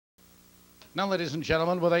Now, ladies and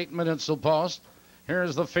gentlemen, with 8 minutes to post,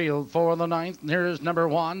 here's the field for the ninth. Here's number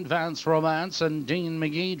 1, Vance Romance, and Dean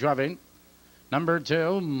Magee driving. Number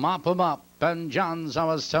 2, Mop 'em Up, and John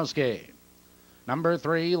Zawastowski. Number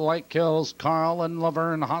 3, Lake Hills Carl and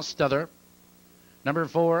Laverne Hostether. Number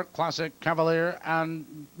 4, Classic Cavalier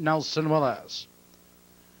and Nelson Willis.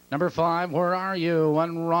 Number 5, Where Are You,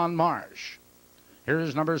 and Ron Marsh.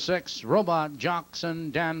 Here's number 6, Robot Jocks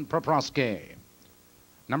and Dan Proproski.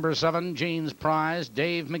 Number 7, Jean's Prize,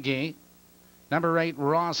 Dave Magee. Number 8,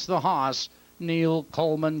 Ross the Hoss, Neil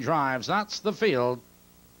Coleman drives. That's the field.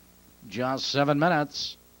 Just 7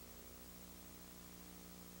 minutes.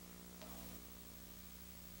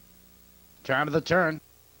 Time of the turn.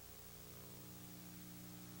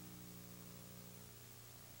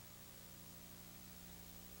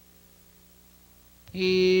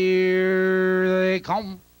 Here they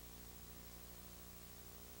come.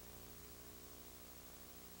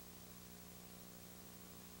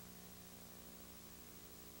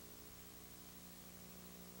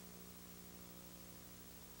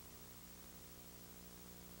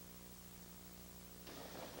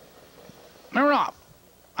 They're off.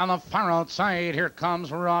 On the far outside, here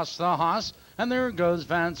comes Ross the Hoss, and there goes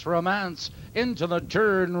Vance Romance. Into the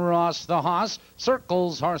turn, Ross the Hoss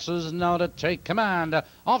circles horses now to take command.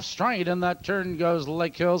 Off straight in that turn goes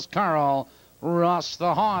Lake Hills Carl. Ross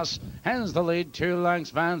the Hoss has the lead 2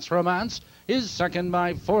 lengths. Vance Romance is second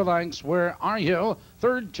by 4 lengths. Where Are You?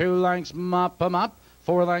 Third 2 lengths. Mop 'em Up.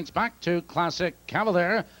 4 lengths back to Classic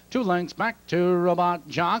Cavalier. 2 lengths back to Robot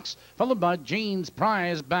Jocks, followed by Jean's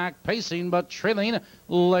Prize, back pacing but trailing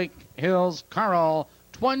Lake Hills Carl.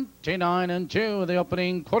 29-2 the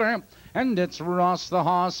opening quarter, and it's Ross the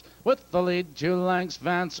Hoss with the lead 2 lengths.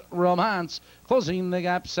 Vance Romance closing the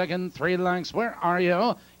gap second 3 lengths. Where Are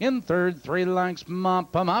You? In third 3 lengths.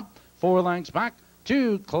 Mop 'em Up. 4 lengths back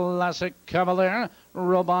to Classic Cavalier,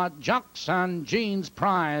 Robot Jocks, and Jean's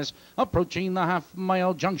Prize. Approaching the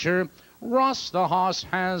half-mile juncture, Ross the Hoss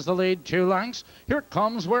has the lead 2 lengths. Here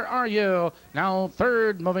comes Where Are You? Now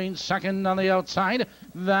third, moving second on the outside,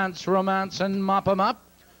 Vance Romance and Mop 'em Up.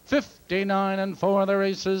 59-4, the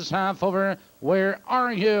race is half over. Where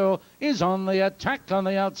Are You is on the attack on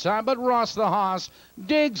the outside, but Ross the Hoss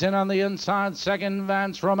digs in on the inside. Second,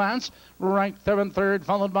 Vance Romance. Right there in third,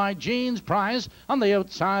 followed by Jean's Prize. On the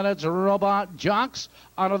outside, it's Robot Jocks.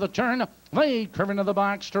 Out of the turn, they curve into the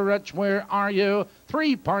back stretch. Where Are You?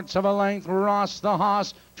 3 parts of a length. Ross the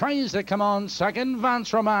Hoss tries to come on second.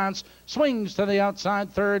 Vance Romance swings to the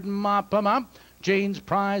outside. Third, Mop 'em Up. Jean's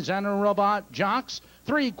Prize and Robot Jocks.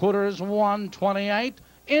 3/4, 128.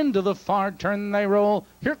 Into the far turn they roll.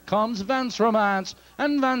 Here comes Vance Romance,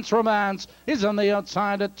 and Vance Romance is on the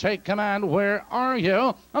outside to take command. Where Are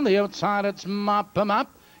You? On the outside, it's Mop 'em Up.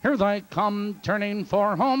 Here they come, turning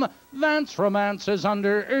for home. Vance Romance is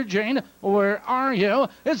under urging. Where Are You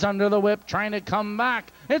is under the whip, trying to come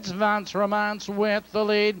back. It's Vance Romance with the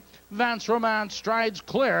lead. Vance Romance strides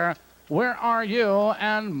clear. Where Are You?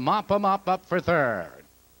 And Mop 'em Up for third.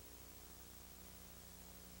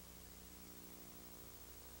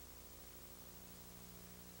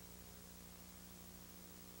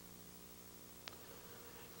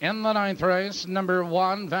 In the ninth race, number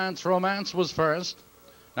 1, Vance Romance was first.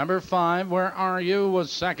 Number 5, Where Are You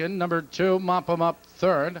was second. Number 2, Mop 'em Up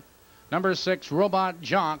third. Number 6, Robot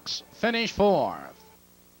Jocks finished fourth.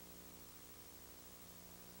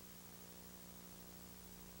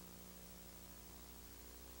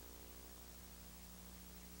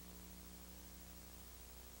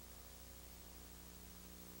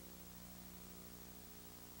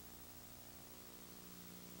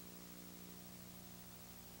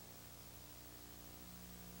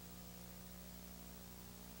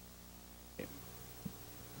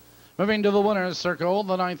 Moving to the winner's circle,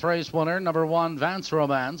 the ninth race winner, number 1, Vance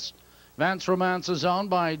Romance. Vance Romance is owned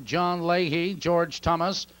by John Leahy, George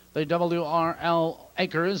Thomas, the WRL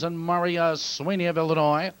Acres, and Maria Sweeney of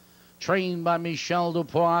Illinois. Trained by Michel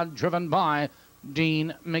Dupois, driven by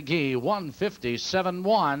Dean Magee.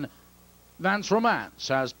 157.1. Vance Romance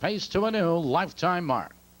has paced to a new lifetime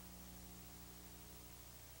mark.